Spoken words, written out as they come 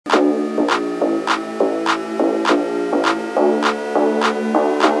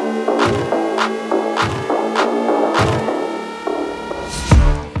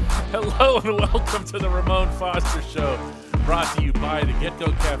welcome to the Ramon Foster Show, brought to you by the Get Go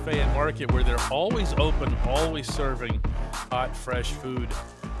Cafe and Market, where they're always open, always serving hot, fresh food.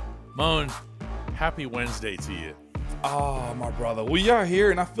 Moan, happy Wednesday to you. Oh, my brother. We are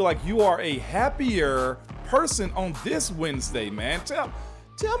here, and I feel like you are a happier person on this Wednesday, man. Tell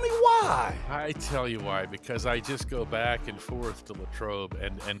me why. I tell you why, because I just go back and forth to Latrobe,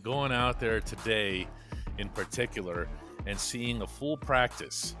 and going out there today in particular and seeing a full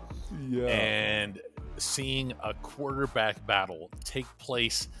practice and seeing a quarterback battle take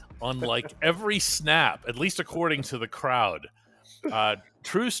place on like every snap, at least according to the crowd.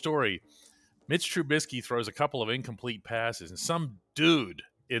 True story. Mitch Trubisky throws a couple of incomplete passes, and some dude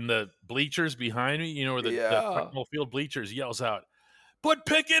in the bleachers behind me, where the football field bleachers, yells out, "Put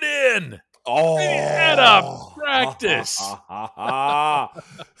Pickett in!" Oh, Head up, practice.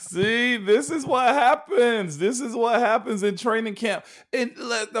 See, this is what happens. This is what happens in training camp. And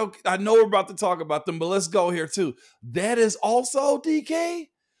I know we're about to talk about them, but let's go here too. That is also, DK,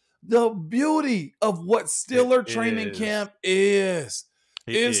 the beauty of what Steeler training camp is.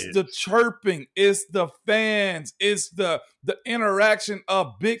 It's the chirping, it's the fans, it's the interaction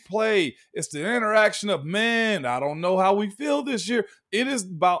of big play, it's the interaction of, man, I don't know how we feel this year. It is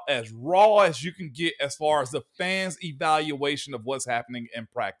about as raw as you can get as far as the fans' evaluation of what's happening in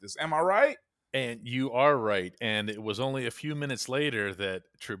practice. Am I right? And you are right. And it was only a few minutes later that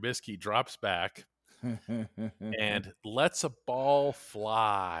Trubisky drops back and lets a ball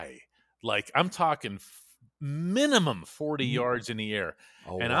fly. Like, I'm talking minimum 40 yards in the air.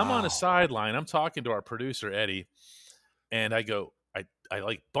 And I'm on a sideline. I'm talking to our producer, Eddie, and I go, I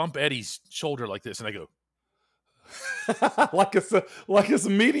like bump Eddie's shoulder like this, and I go, like it's a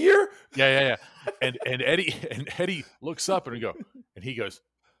meteor? Yeah. And Eddie looks up and he goes,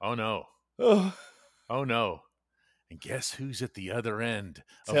 "Oh no. Oh no. And guess who's at the other end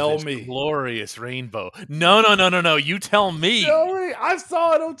of this glorious rainbow?" No. You tell me. I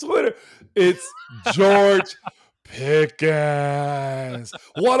saw it on Twitter. It's George Pickens.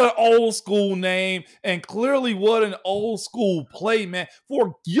 What an old school name, and clearly what an old school play, man. For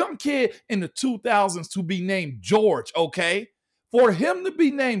a young kid in the 2000s to be named George, okay? For him to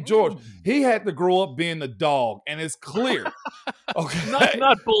be named George, he had to grow up being a dog, and it's clear. Okay,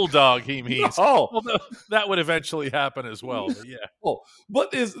 not bulldog. He means. Oh, well, that would eventually happen as well. But yeah. But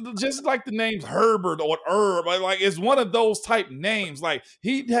it's just like the names Herbert or Herb. Like, it's one of those type names. Like,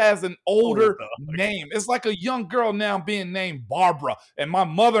 he has an older name. It's like a young girl now being named Barbara, and my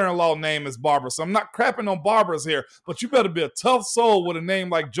mother-in-law name is Barbara. So I'm not crapping on Barbaras here, but you better be a tough soul with a name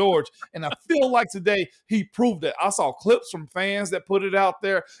like George. And I feel like today he proved it. I saw clips from fans that put it out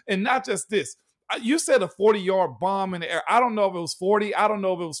there, and not just this. You said a 40-yard bomb in the air. I don't know if it was 40. I don't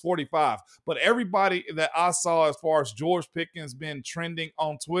know if it was 45. But everybody that I saw as far as George Pickens been trending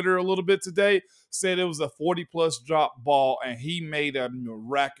on Twitter a little bit today said it was a 40-plus drop ball, and he made a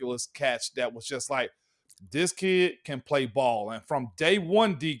miraculous catch that was just like, this kid can play ball. And from day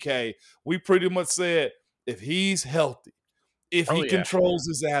one, DK, we pretty much said, if he's healthy, if he controls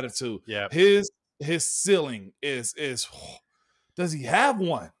his attitude, his ceiling is does he have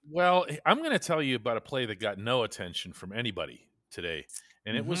one? Well, I'm going to tell you about a play that got no attention from anybody today,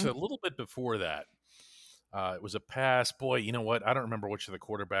 and it was a little bit before that. It was a pass. Boy, you know what? I don't remember which of the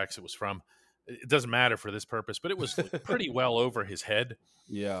quarterbacks it was from. It doesn't matter for this purpose, but it was like pretty well over his head.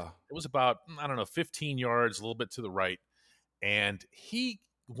 Yeah. It was about, 15 yards, a little bit to the right, and he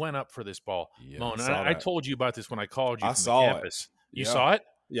went up for this ball. Yeah, Mona, I told you about this when I called you from the campus. You saw it?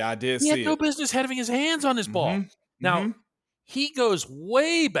 Yeah, I did see it. He had no business having his hands on this ball. Now, he goes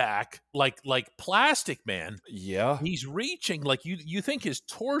way back like Plastic Man. Yeah. He's reaching like you think his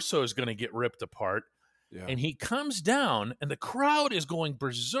torso is going to get ripped apart. Yeah. And he comes down and the crowd is going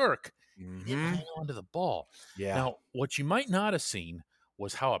berserk. He didn't hang on to the ball. Yeah. Now, what you might not have seen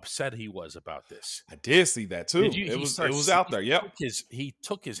was how upset he was about this. I did see that too. It was out there. Yep. He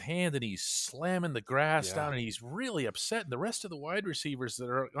took his hand and he's slamming the grass down, and he's really upset. And the rest of the wide receivers that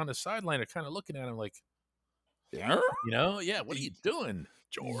are on the sideline are kind of looking at him like, what are you doing,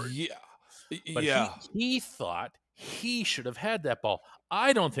 George? Yeah. But he thought he should have had that ball.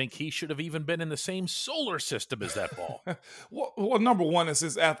 I don't think he should have even been in the same solar system as that ball. well, number one is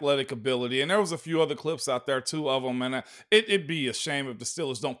his athletic ability, and there was a few other clips out there too of him, and it'd be a shame if the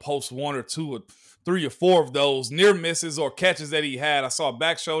Steelers don't post one or two or three or four of those near misses or catches that he had. I saw a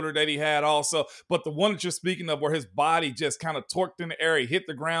back shoulder that he had also, but the one that you're speaking of where his body just kind of torqued in the air, he hit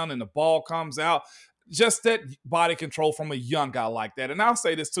the ground and the ball comes out. Just that body control from a young guy like that. And I'll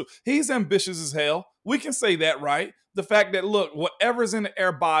say this too. He's ambitious as hell. We can say that, right? The fact that, look, whatever's in the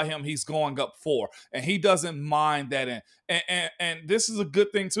air by him, he's going up for, and he doesn't mind that. And this is a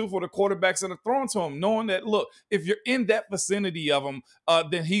good thing, too, for the quarterbacks that are throwing to him, knowing that, look, if you're in that vicinity of him,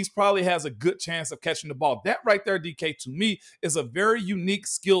 then he's probably has a good chance of catching the ball. That right there, DK, to me, is a very unique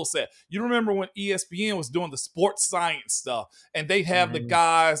skill set. You remember when ESPN was doing the sports science stuff, and they have the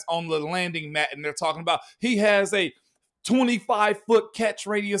guys on the landing mat, and they're talking about he has a 25-foot catch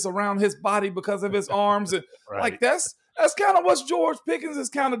radius around his body because of his arms. And like that's kind of what George Pickens is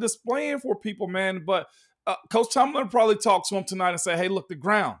kind of displaying for people, man. But Coach Tomlin probably talk to him tonight and say, hey, look, the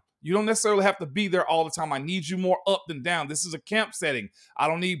ground. You don't necessarily have to be there all the time. I need you more up than down. This is a camp setting. I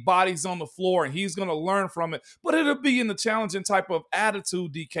don't need bodies on the floor, and he's going to learn from it. But it'll be in the challenging type of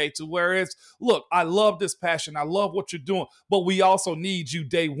attitude, DK, to where it's, look, I love this passion. I love what you're doing, but we also need you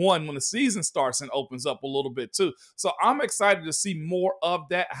day one when the season starts and opens up a little bit too. So I'm excited to see more of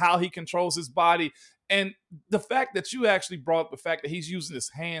that, how he controls his body. And the fact that you actually brought up the fact that he's using his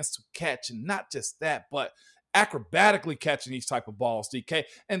hands to catch, and not just that, but acrobatically catching these type of balls, DK.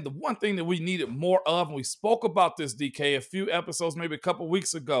 And the one thing that we needed more of, and we spoke about this, DK, a few episodes, maybe a couple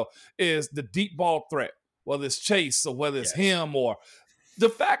weeks ago, is the deep ball threat, whether it's Chase or whether it's him, or the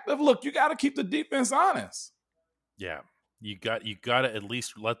fact of, look, you got to keep the defense honest. Yeah, you got to at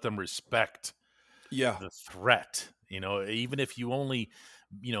least let them respect the threat. You know, even if you only,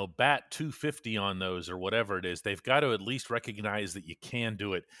 bat 250 on those or whatever it is, they've got to at least recognize that you can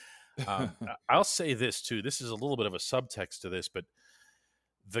do it. I'll say this too. This is a little bit of a subtext to this, but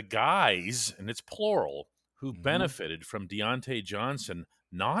the guys, and it's plural, who benefited from Deontay Johnson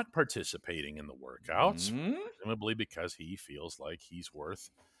not participating in the workouts, presumably because he feels like he's worth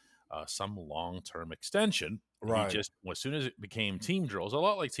some long-term extension. Right. He just, as soon as it became team drills, a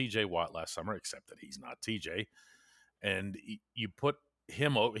lot like TJ Watt last summer, except that he's not TJ. And you put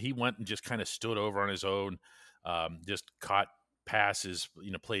him over, he went and just kind of stood over on his own, just caught passes,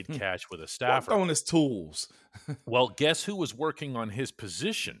 played catch with a staffer. Throwing his tools. Well, guess who was working on his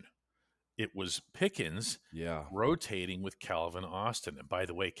position? It was Pickens, rotating with Calvin Austin. And by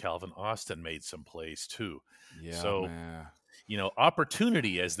the way, Calvin Austin made some plays too. Yeah, so, man.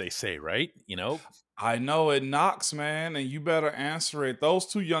 Opportunity, as they say, right? I know it knocks, man, and you better answer it. Those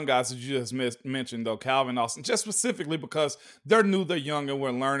two young guys that you just mentioned, though, Calvin Austin, just specifically because they're new, they're young, and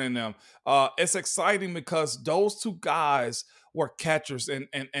we're learning them. It's exciting because those two guys were catchers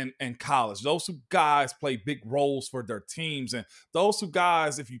in college. Those two guys play big roles for their teams. And those two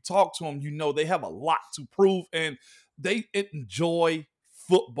guys, if you talk to them, they have a lot to prove, and they enjoy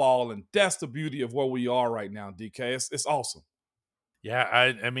football. And that's the beauty of where we are right now, DK. It's awesome.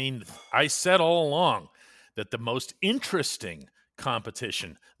 Yeah, I mean, I said all along that the most interesting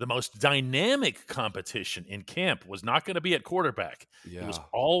competition, the most dynamic competition in camp was not going to be at quarterback. Yeah. It was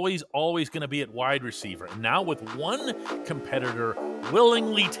always going to be at wide receiver. And now with one competitor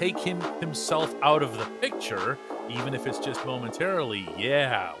willingly taking himself out of the picture, even if it's just momentarily,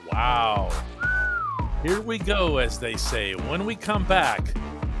 wow. Here we go, as they say. When we come back,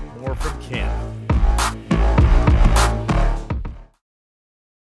 more from camp.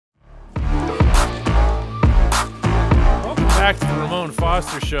 Back to the Ramon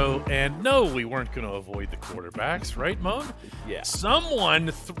Foster Show, and no, we weren't going to avoid the quarterbacks, right, Mon? Yeah. Someone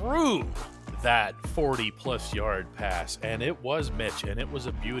threw that 40-plus yard pass, and it was Mitch, and it was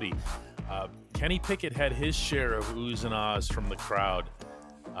a beauty. Kenny Pickett had his share of oohs and ahs from the crowd.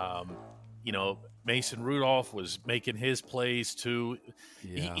 Mason Rudolph was making his plays too.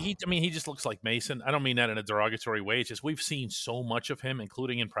 Yeah. He just looks like Mason. I don't mean that in a derogatory way. It's just we've seen so much of him,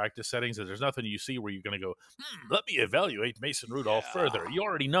 including in practice settings, that there's nothing you see where you're going to go, let me evaluate Mason Rudolph further. You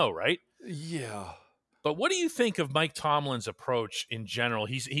already know, right? Yeah. But what do you think of Mike Tomlin's approach in general?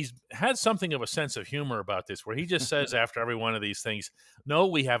 He's had something of a sense of humor about this, where he just says after every one of these things, no,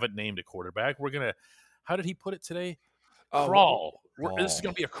 we haven't named a quarterback. We're going to, how did he put it today? Crawl. This is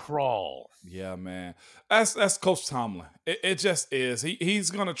going to be a crawl. Yeah, man. That's Coach Tomlin. It just is.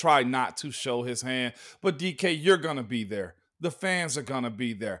 He's going to try not to show his hand. But, DK, you're going to be there. The fans are going to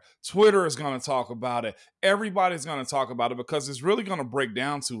be there. Twitter is going to talk about it. Everybody's going to talk about it because it's really going to break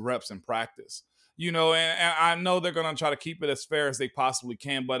down to reps in practice. And I know they're going to try to keep it as fair as they possibly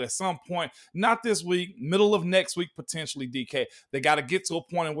can. But at some point, not this week, middle of next week, potentially, DK, they got to get to a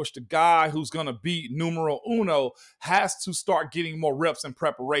point in which the guy who's going to be numero uno has to start getting more reps in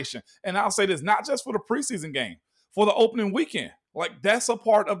preparation. And I'll say this, not just for the preseason game, for the opening weekend. Like, that's a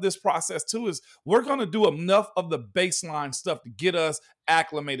part of this process too, is we're going to do enough of the baseline stuff to get us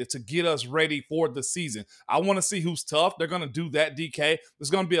acclimated, to get us ready for the season. I want to see who's tough. They're going to do that, DK. There's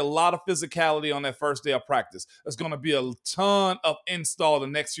going to be a lot of physicality on that first day of practice. There's going to be a ton of install the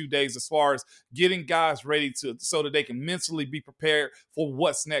next few days as far as getting guys ready so that they can mentally be prepared for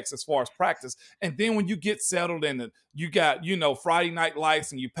what's next as far as practice. And then when you get settled and you got, Friday night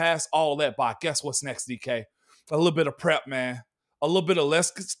lights and you pass all that by, guess what's next, DK? A little bit of prep, man. A little bit of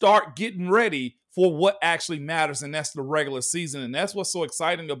let's start getting ready for what actually matters, and that's the regular season. And that's what's so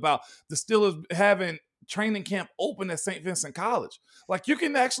exciting about the Steelers having training camp open at St. Vincent College. Like, you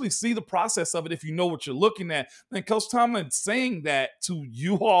can actually see the process of it if you know what you're looking at. And Coach Tomlin saying that to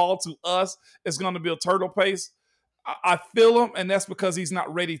you all, to us, is going to be a turtle pace. I feel him, and that's because he's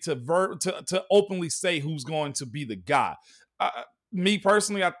not ready to openly say who's going to be the guy. Me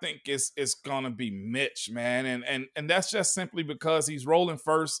personally, I think it's gonna be Mitch, man, and that's just simply because he's rolling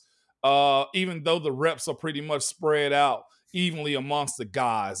first. Even though the reps are pretty much spread out evenly amongst the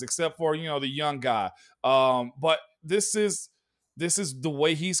guys, except for the young guy. But this is the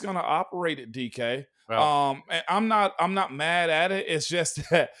way he's gonna operate it, DK. Well, And I'm not mad at it. It's just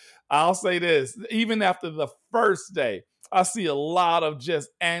that I'll say this: even after the first day, I see a lot of just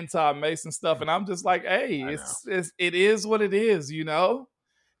anti-Mason stuff, and I'm just like, hey, it is what it is,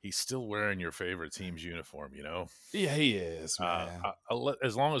 He's still wearing your favorite team's uniform, Yeah, he is, man.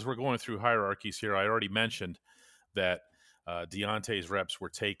 As long as we're going through hierarchies here, I already mentioned that Deontay's reps were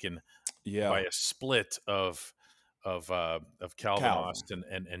taken by a split of Calvin Austin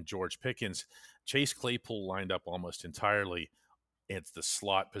and George Pickens. Chase Claypool lined up almost entirely. It's the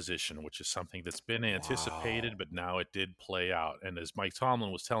slot position, which is something that's been anticipated, but now it did play out. And as Mike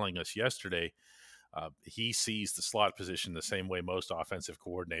Tomlin was telling us yesterday, he sees the slot position the same way most offensive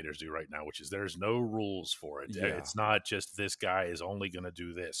coordinators do right now, which is there's no rules for it. Yeah. It's not just this guy is only going to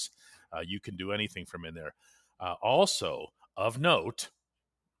do this. You can do anything from in there. Also, of note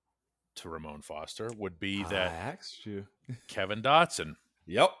to Ramon Foster would be that I asked you. Kevin Dotson.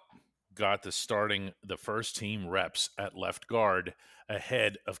 Yep. Got the first team reps at left guard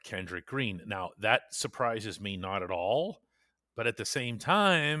ahead of Kendrick Green. Now, that surprises me not at all, but at the same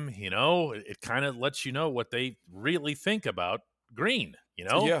time, it kind of lets you know what they really think about Green,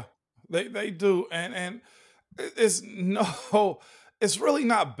 Yeah, they do. And it's it's really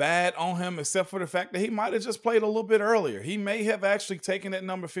not bad on him, except for the fact that he might have just played a little bit earlier. He may have actually taken that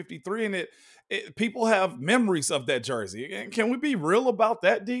number 53, and people have memories of that jersey. And can we be real about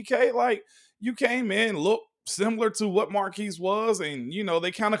that, DK? Like, you came in, looked similar to what Marquise was, and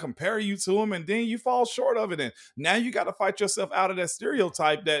they kind of compare you to him, and then you fall short of it, and now you got to fight yourself out of that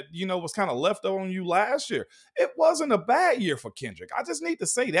stereotype that was kind of left on you last year. It wasn't a bad year for Kendrick. I just need to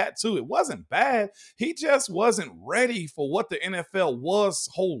say that too. It wasn't bad. He just wasn't ready for what the NFL was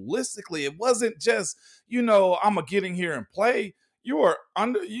holistically. It wasn't just I'm gonna get in here and play. You are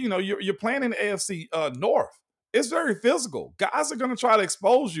under, you're playing in the AFC North. It's very physical. Guys are going to try to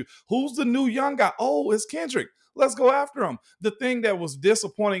expose you. Who's the new young guy? Oh, it's Kendrick. Let's go after him. The thing that was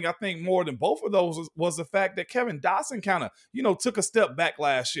disappointing, I think, more than both of those was the fact that Kevin Dotson kind of, took a step back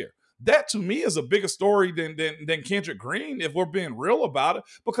last year. That, to me, is a bigger story than Kendrick Green, if we're being real about it,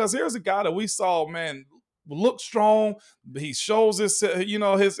 because here's a guy that we saw, man, look strong. He shows his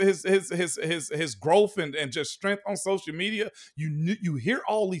growth and just strength on social media. You hear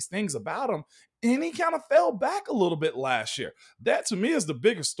all these things about him, and he kind of fell back a little bit last year. That, to me, is the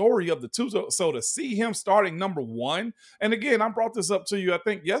biggest story of the two. So to see him starting number one, and again, I brought this up to you, I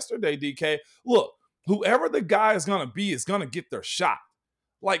think, yesterday, DK. Look, whoever the guy is going to be is going to get their shot.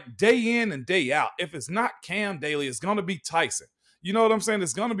 Like, day in and day out. If it's not Cam Daly, it's going to be Tyson. You know what I'm saying?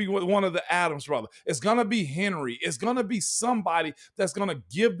 It's going to be one of the Adams brothers. It's going to be Henry. It's going to be somebody that's going to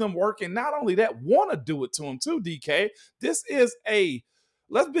give them work. And not only that, want to do it to them too, DK. This is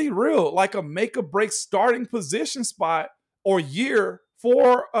let's be real, like a make or break starting position spot or year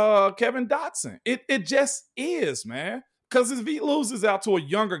for Kevin Dotson. It just is, man. Because if he loses out to a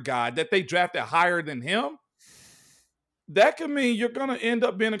younger guy that they drafted higher than him, that could mean you're going to end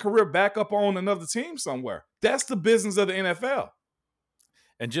up being a career backup on another team somewhere. That's the business of the NFL.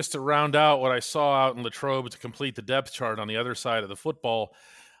 And just to round out what I saw out in Latrobe to complete the depth chart on the other side of the football,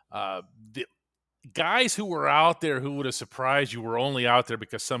 the guys who were out there who would have surprised you were only out there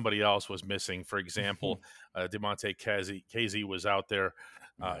because somebody else was missing. For example, DeMonte Casey was out there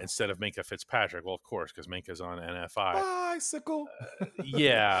instead of Minkah Fitzpatrick. Well, of course, because Minka's on NFI. Bicycle.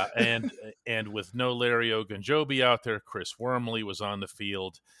 Yeah, and with no Larry Ogunjobi out there, Chris Wormley was on the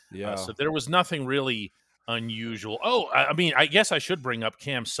field. Yeah. So there was nothing really unusual. Oh, I mean, I guess I should bring up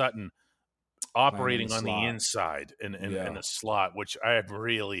Cam Sutton operating on the inside and the slot, which I am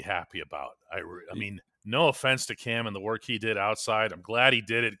really happy about. I mean, no offense to Cam and the work he did outside. I'm glad he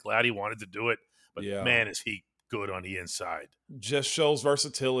did it. Glad he wanted to do it. But man, is he good on the inside. Just shows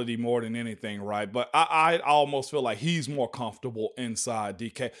versatility more than anything, right? But I almost feel like he's more comfortable inside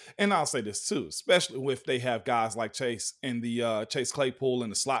DK. And I'll say this too, especially if they have guys like Chase and the Chase Claypool in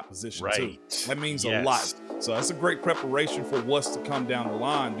the slot position too. That means a lot. So that's a great preparation for what's to come down the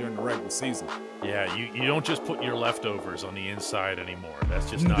line during the regular season. Yeah, you don't just put your leftovers on the inside anymore. That's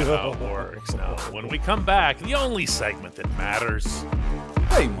just not how it works. Now, when we come back, the only segment that matters.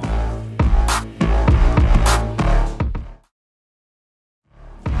 Hey, Mom.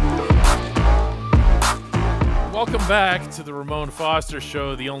 Welcome back to the Ramon Foster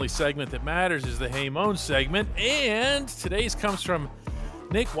Show. The only segment that matters is the Hey Moan segment. And today's comes from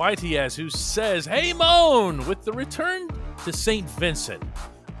Nick Whiteaz, who says, "Hey Moan, with the return to St. Vincent,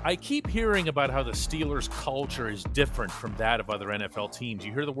 I keep hearing about how the Steelers' culture is different from that of other NFL teams.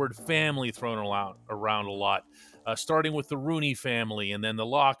 You hear the word family thrown around a lot, starting with the Rooney family and then the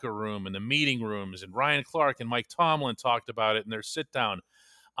locker room and the meeting rooms. And Ryan Clark and Mike Tomlin talked about it in their sit-down.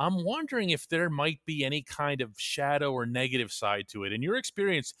 I'm wondering if there might be any kind of shadow or negative side to it. In your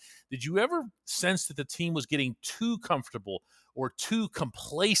experience, did you ever sense that the team was getting too comfortable or too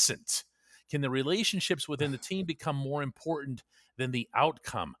complacent? Can the relationships within the team become more important than the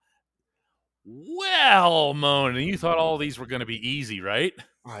outcome?" Well, Moan, you thought all these were going to be easy, right?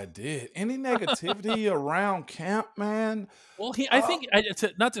 I did. Any negativity around camp, man? Well, I think,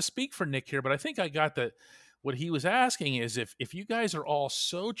 not to speak for Nick here, but I think I got that. What he was asking is if you guys are all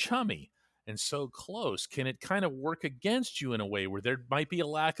so chummy and so close, can it kind of work against you in a way where there might be a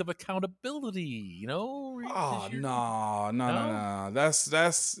lack of accountability, you know? Oh, no.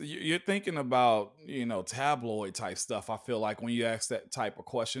 That's you're thinking about, tabloid type stuff. I feel like when you ask that type of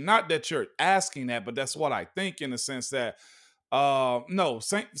question, not that you're asking that, but that's what I think in the sense that no,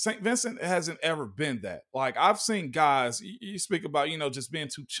 St. Vincent hasn't ever been that. Like I've seen guys, you speak about, just being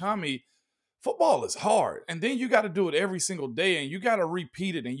too chummy. Football is hard. And then you got to do it every single day and you got to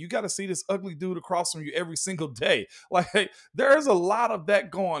repeat it and you got to see this ugly dude across from you every single day. Like there's a lot of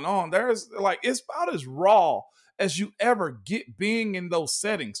that going on. There's like, it's about as raw as you ever get being in those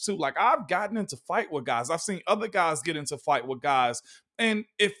settings too. Like I've gotten into fight with guys. I've seen other guys get into fight with guys and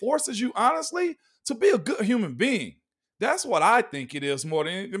it forces you honestly to be a good human being. That's what I think it is more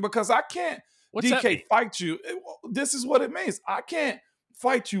than anything because I can't fight you. This is what it means. I can't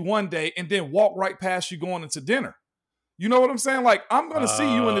fight you one day and then walk right past you going into dinner. You know what I'm saying? Like I'm going to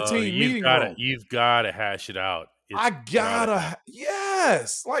see you in the team meeting room. You've got to hash it out.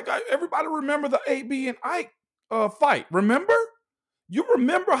 Yes. Like everybody remember the AB and Ike fight. Remember? You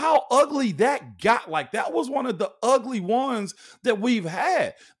remember how ugly that got? Like that was one of the ugly ones that we've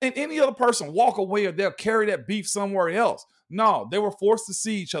had. And any other person walk away or they'll carry that beef somewhere else. No, they were forced to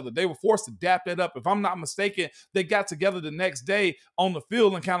see each other. They were forced to dap that up. If I'm not mistaken, they got together the next day on the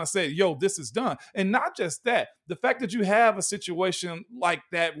field and kind of said, yo, this is done. And not just that, the fact that you have a situation like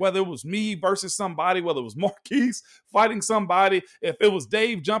that, whether it was me versus somebody, whether it was Marquise fighting somebody, if it was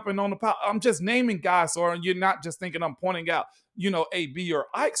Dave jumping on the pile, I'm just naming guys, or you're not just thinking I'm pointing out, AB or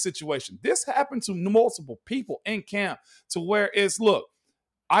Ike situation. This happened to multiple people in camp to where it's, look,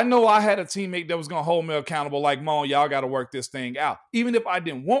 I know I had a teammate that was going to hold me accountable like, Mon, y'all got to work this thing out, even if I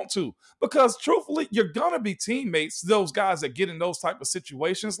didn't want to. Because truthfully, you're going to be teammates, those guys that get in those type of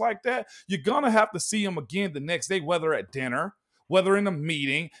situations like that. You're going to have to see them again the next day, whether at dinner, whether in a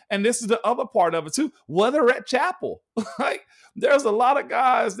meeting. And this is the other part of it too, whether at chapel. Like there's a lot of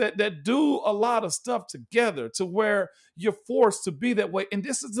guys that do a lot of stuff together to where you're forced to be that way. And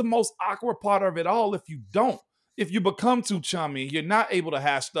this is the most awkward part of it all if you don't. If you become too chummy, you're not able to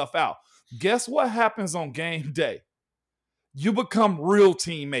hash stuff out. Guess what happens on game day? You become real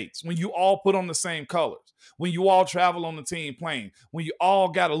teammates when you all put on the same colors, when you all travel on the team plane, when you all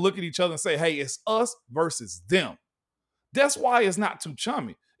got to look at each other and say, hey, it's us versus them. That's why it's not too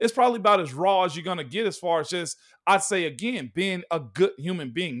chummy. It's probably about as raw as you're going to get as far as just, I'd say again, being a good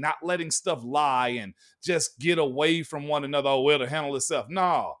human being, not letting stuff lie and just get away from one another. Oh, well, to handle itself.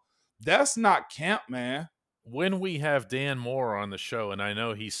 No, that's not camp, man. When we have Dan Moore on the show, and I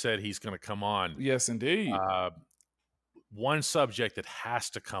know he said he's going to come on. Yes, indeed. One subject that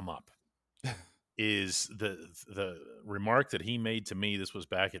has to come up is the remark that he made to me. This was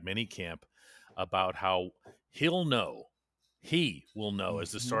back at minicamp about how he will know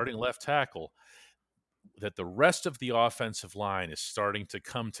as the starting left tackle that the rest of the offensive line is starting to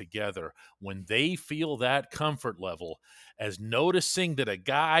come together when they feel that comfort level as noticing that a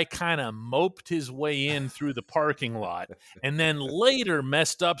guy kind of moped his way in through the parking lot and then later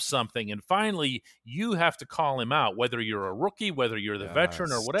messed up something. And finally, you have to call him out, whether you're a rookie, whether you're the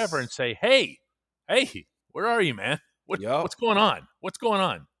veteran or whatever, and say, hey, where are you, man? What's going on? What's going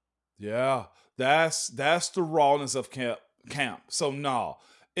on? Yeah, that's the rawness of camp. So no,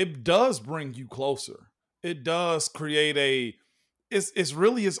 it does bring you closer. It does create it's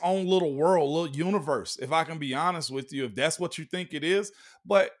really its own little world, little universe, if I can be honest with you, if that's what you think it is.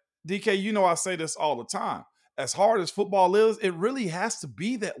 But DK, you know I say this all the time. As hard as football is, it really has to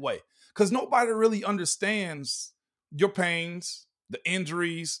be that way. Because nobody really understands your pains, the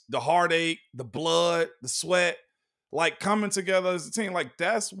injuries, the heartache, the blood, the sweat, like coming together as a team. Like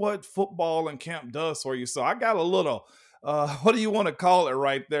that's what football and camp does for you. So I got a little what do you want to call it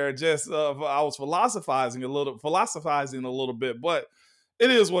right there? Just I was philosophizing a little bit, but it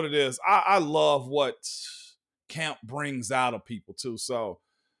is what it is. I love what camp brings out of people too. So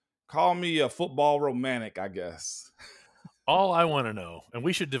call me a football romantic, I guess. All I want to know, and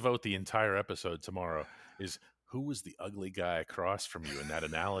we should devote the entire episode tomorrow, is who was the ugly guy across from you in that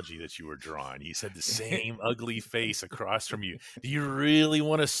analogy that you were drawing? You said the same ugly face across from you. Do you really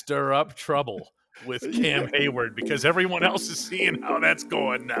want to stir up trouble with Cam Hayward because everyone else is seeing how that's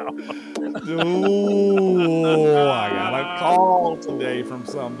going now? Ooh, I got a call today from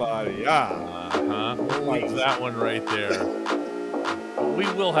somebody. Leave that one right there. We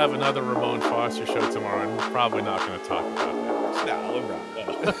will have another Ramon Foster show tomorrow, and we're probably not going to talk about that. No,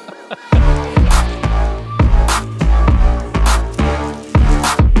 we're not.